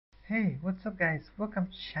Hey, what's up guys? Welcome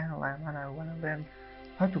to the channel and I wanna learn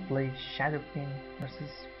how to play Shadow Fiend versus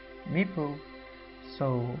Meepo.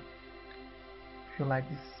 So if you like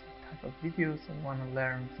this type of videos and wanna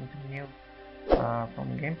learn something new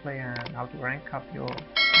from gameplay and how to rank up your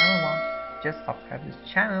level, just subscribe this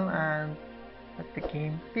channel and let the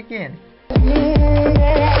game begin.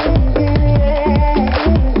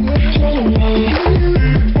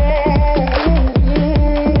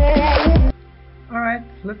 Alright,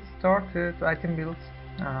 let's start the item builds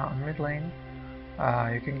on mid lane.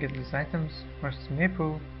 You can get these items versus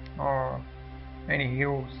Meepo or any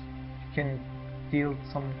heroes. You can deal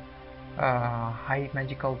some high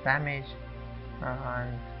magical damage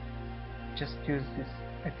and just use this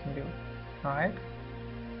item build. Alright,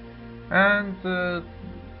 and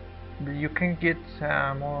you can get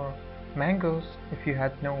more mangoes if you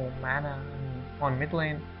had no mana on mid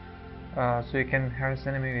lane, so you can harass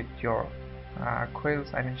enemy with your coils,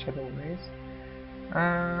 I mean shadow rays,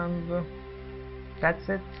 and that's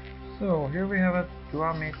it. So here we have a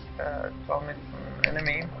dual mid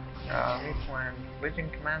enemy, Meepo and Legion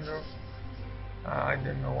Commander. I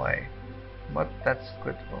don't know why, but that's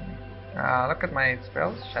good for me. Look at my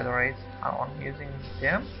spells, shadow rays, how I'm using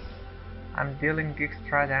them. I'm dealing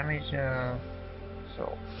extra damage,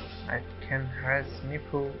 so I can harass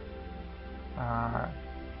Meepo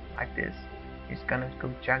like this. He's gonna go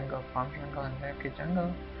jungle, farm jungle, and AFK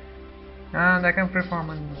jungle, and I can perform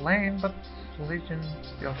in lane, but Legion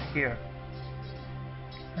still here.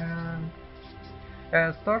 And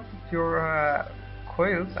start with your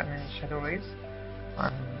coils, I mean shadow rays,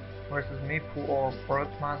 versus Meepo or Bird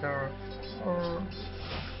Mother or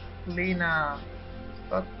Lena.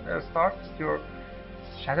 Start with your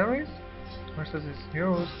shadow rays versus his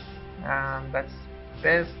heroes, and that's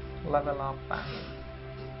best level up.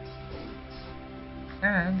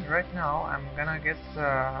 And right now I'm gonna get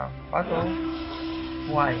battle.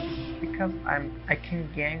 Why? Because I can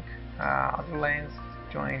gank other lanes,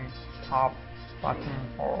 join top, bottom,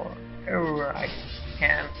 or everywhere I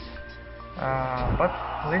can. But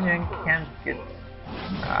Legion can't get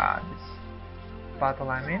this battle.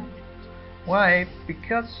 I mean, why?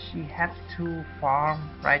 Because she has to farm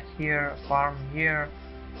right here, farm here,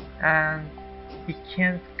 and he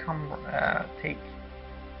can't come take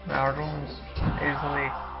runes easily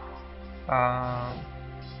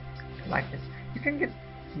like this. You can get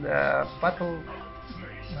the battle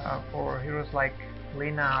for heroes like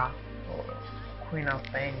Lena or Queen of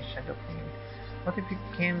Pain, Shadow Fiend. But if you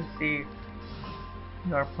can see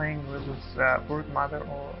you are playing versus Bird Mother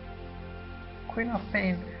or Queen of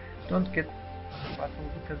Pain, don't get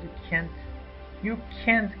battle because you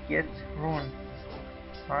can't get rune.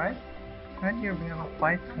 Alright? Right here we have a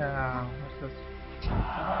fight versus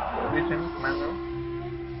Legion Commander.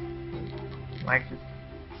 Like this.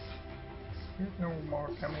 There's no more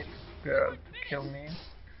damage to kill me.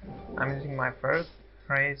 I'm using my first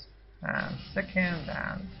raise and second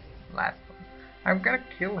and last one. I'm gonna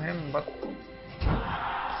kill him, but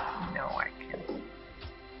no, I can't.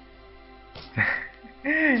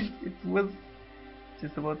 It was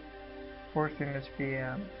just about 14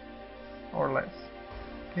 HP or less.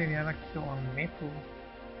 Okay, we have a kill on Meepo.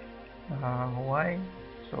 Why?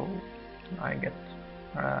 So I get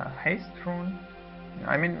haste rune,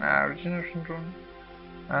 I mean regeneration rune,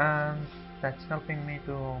 and that's helping me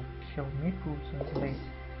to kill Meepo simply.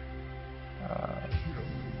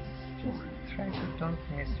 Just try to don't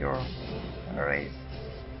miss your raise.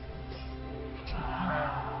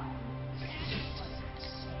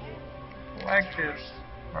 Like this,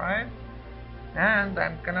 right? And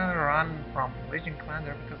I'm gonna run from Legion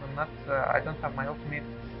Commander because I'm not. I don't have my ultimate.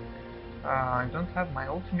 I don't have my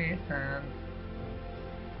ultimate, and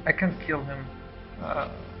I can kill him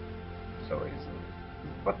so easily.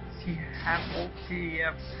 But he have ulti, he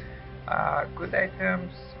have good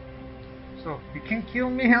items, so he can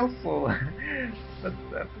kill me also. But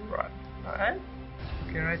that's right. Alright.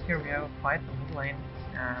 Okay, right here we have a fight on the lane,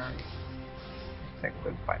 and it's a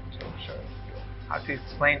good fight. So I'll show you how to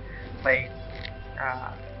explain play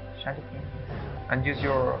Shadow Fiend and use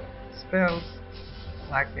your spells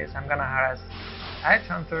like this. I'm gonna harass Ice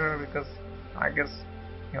Hunter because I guess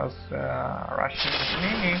he was rushing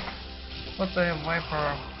me, but I have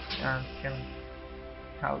Viper and can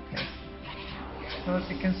help him. So as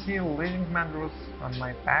you can see, Legion Commander was on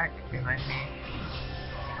my back behind me.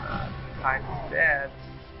 I'm dead.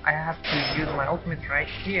 I have to use my ultimate right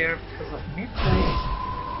here because of Meepo.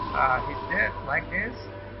 He's dead like this,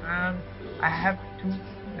 and I have to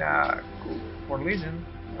go for Legion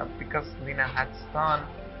because Lena had stun.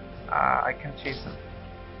 I can chase him.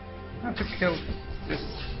 I have to kill this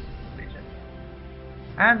Legion.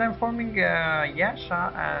 And I'm forming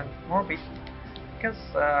Yasha and Morbid because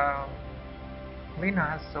Lina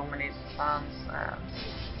has so many stuns, and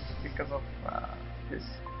because of this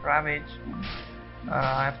Ravage,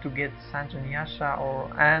 I have to get Sanjin Yasha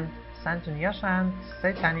and Sanjin Yasha and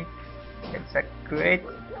Satanic. It's a great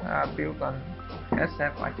build on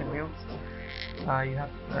SF item builds. You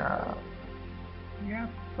have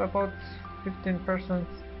about 15%,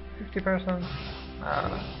 50%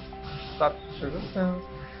 stop resistance.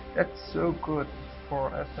 That's so good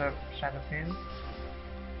for SF Shadow Fiend.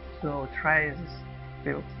 So try this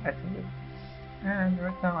build item build. And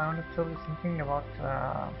right now I want to tell you something about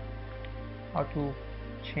how to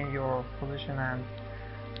change your position and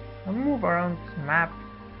move around the map.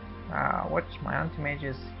 Watch my anti-mage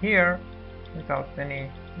is here without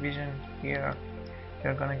any vision here.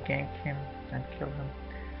 You're gonna gank him and kill him.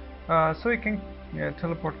 So you can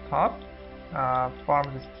teleport top, farm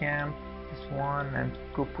this camp, this one, and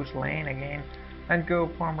go push lane again, and go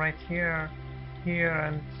farm right here,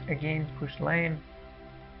 and again push lane.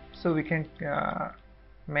 So we can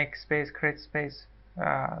make space, create space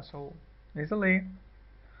so easily.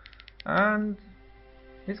 And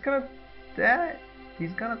he's gonna die.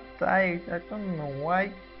 He's gonna die. I don't know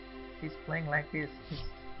why he's playing like this. He's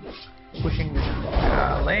pushing this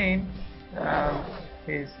lane, and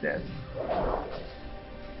he's dead.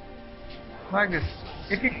 Like this.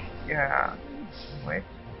 If you wait.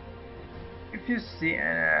 If you see,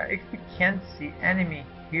 if you can't see enemy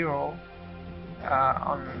hero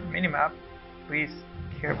on minimap, please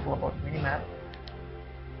careful about minimap.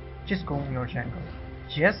 Just go in your jungle.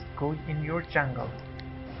 Just go in your jungle.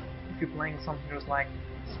 If you're playing some heroes like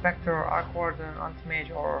Spectre, Arc Warden,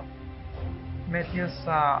 Anti-Mage, or Meteus,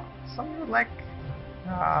 some heroes like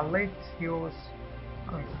late heroes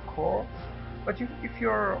on core. But if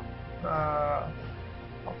you're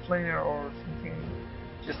offlaner or something,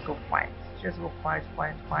 just go fight. Just go fight,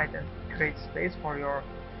 and create space for your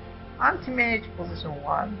anti-mage position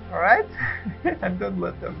 1, alright? And don't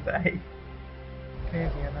let them die. Okay,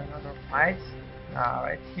 we have another fight.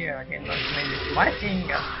 Right here again, anti-mage is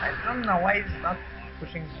fighting. I don't know why he's not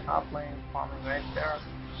pushing top lane, farming right there.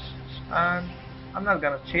 And I'm not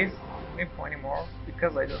gonna chase Meepo anymore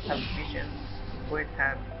because I don't have vision. Wait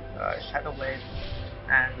had Shadow Blade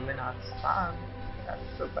and Lina stun. That's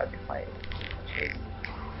so bad if I chase.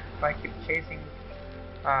 If I keep chasing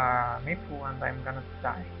Meepo, and I'm gonna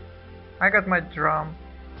die. I got my drum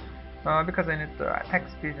because I need attack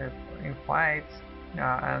speed in fights,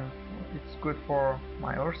 and it's good for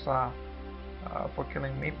my Ursa for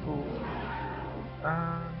killing Meepo.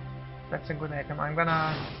 That's a good item. I'm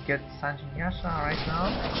gonna get Sanjin Yasha right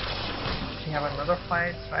now. We have another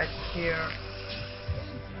fight right here.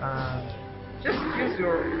 Just use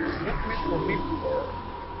your ultimate for Meepo, or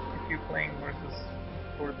if you're playing versus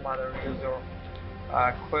Sword Mother, use your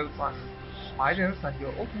coils on Smiders and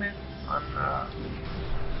your ultimate on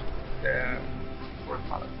the Sword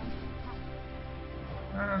Mother.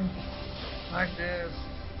 And like this,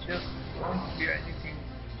 just don't fear anything,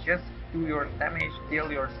 just do your damage,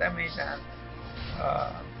 deal your damage, and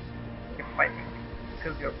keep fighting.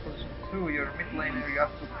 Because you're position 2, you're mid laner, you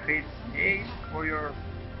have to create space for your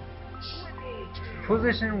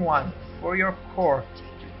position 1, for your core.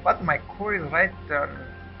 But my core is right there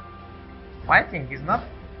fighting, is not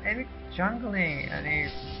any jungling, any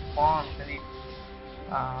farms, any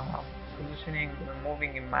positioning,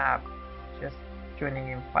 moving in map, just joining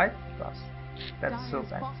in fight with us. That's so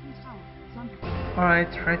bad.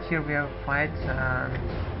 Alright, right here we have a fight, and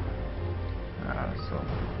so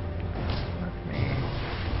let me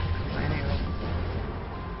explain you.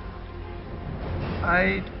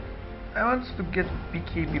 I want to get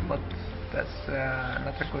BKB, but that's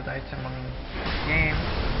not a good item on the game.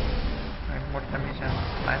 And more damage and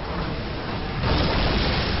life.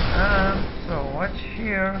 So watch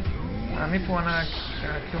here. If you wanna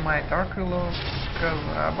kill my Dark Willow, because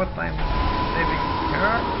but I'm saving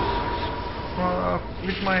her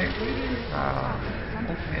with my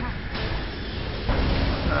ultimate.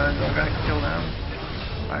 And I'm gonna kill them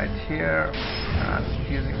right here.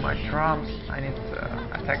 Using my drums, I need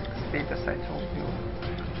attack speed, as I told you.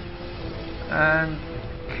 And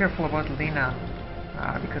careful about Lina,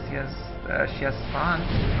 because she has stun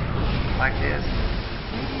like this.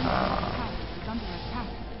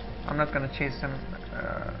 I'm not gonna chase him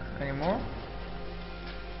anymore.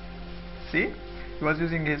 See, he was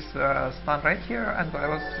using his stun right here, and I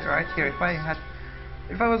was right here. If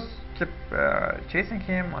I was kept chasing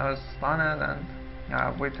him, I was stunned, and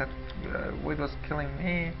Wade was killing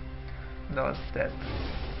me, and I was dead.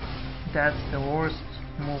 That's the worst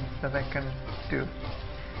move that I can do.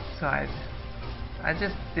 I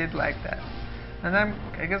just did like that. And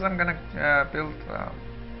I guess I'm gonna build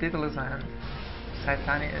Daedalus and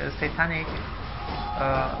Satanic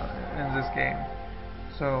in this game.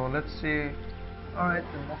 So let's see. Alright,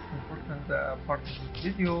 the most important part of this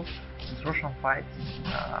video is Roshan fights.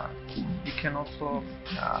 You can also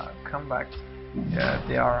come back. Yeah,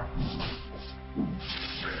 they are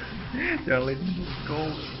leading this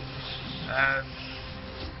goal. And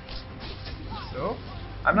so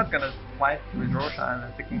I'm not gonna fight with Roshan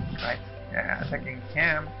and attacking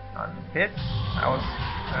him on the pit. I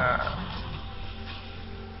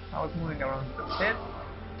was moving around the pit,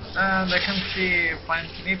 and I can see find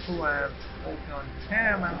Meepo and ulti on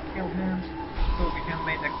him and kill him, so we can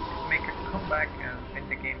make a comeback and win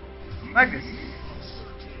the game like this.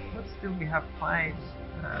 But still we have fights,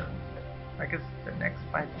 and I guess the next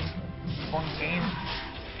fight is one game.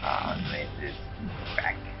 Made this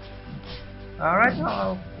back. Right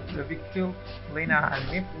now we killed Lena and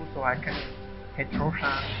Meepo, so I can hit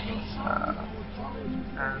Roshan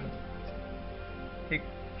and take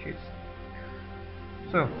cheese.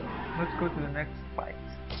 So let's go to the next fight.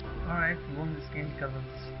 Alright, we won this game because of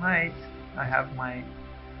this fight. I'm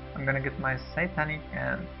gonna get my Satanic,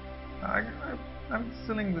 and I'm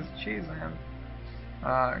selling this cheese and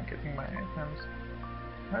getting my items.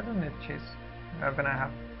 I don't need cheese. When I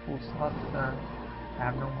have full slots, I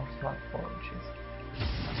have no more slot for cheese.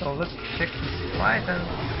 So let's check this fight and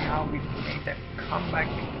see how we made a comeback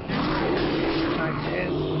like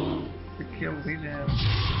this. We kill Legion.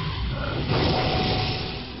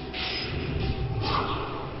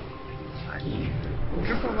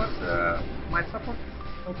 Triple was my support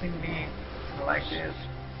is helping me like this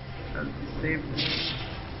and saved me.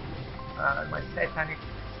 My Satanic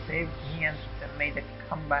saved me and made a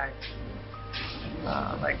comeback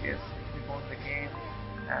like this. We won the game.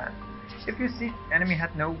 And if you see, enemy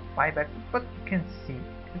had no buyback, but you can see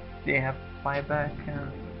if they have buyback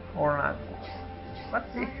or not. But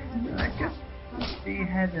I guess they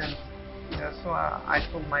hadn't. So I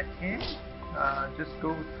told my team, just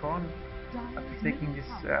go Tron after taking this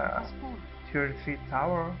tier 3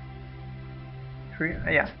 tower.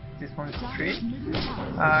 Yeah, this one is 3.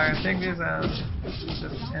 Take this and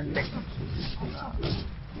just end the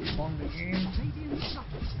won the game.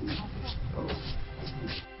 So let's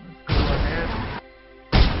go ahead.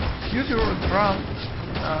 Use your drum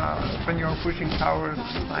when you're pushing towers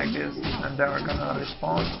like this, and they are gonna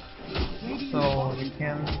respond, so you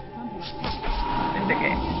can win the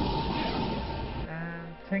game.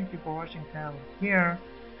 And thank you for watching down here.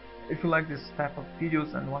 If you like this type of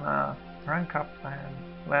videos and wanna rank up and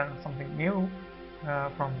learn something new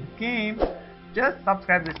from the game, just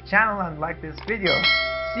subscribe this channel and like this video.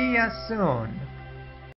 See ya soon.